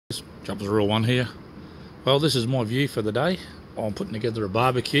up the real one here. Well, this is my view for the day. I'm putting together a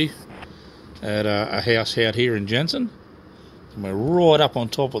barbecue at a house out here in Jenson. And we're right up on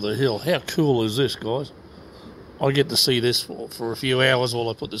top of the hill. How cool is this, guys? I get to see this for a few hours while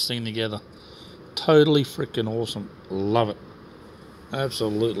I put this thing together. Totally freaking awesome. Love it.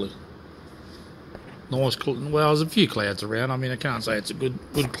 Absolutely. Nice. Well, there's a few clouds around. I mean, I can't say it's a good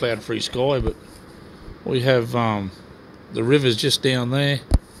cloud-free sky, but we have the river's just down there.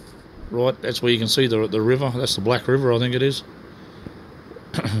 Right, that's where you can see the river. That's the Black River, I think it is.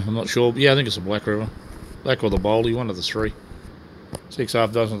 I'm not sure. Yeah, I think it's the Black River. Black or the Boldy, one of the three. 6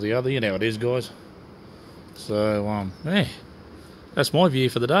 half dozen of the other. You know how it is, guys. So, yeah. That's my view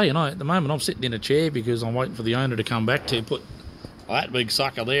for the day. You know, at the moment I'm sitting in a chair because I'm waiting for the owner to come back to put that big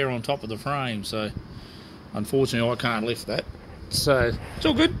sucker there on top of the frame. So, unfortunately, I can't lift that. So, it's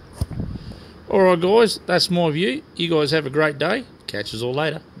all good. Alright, guys. That's my view. You guys have a great day. Catch us all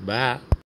later. Bye.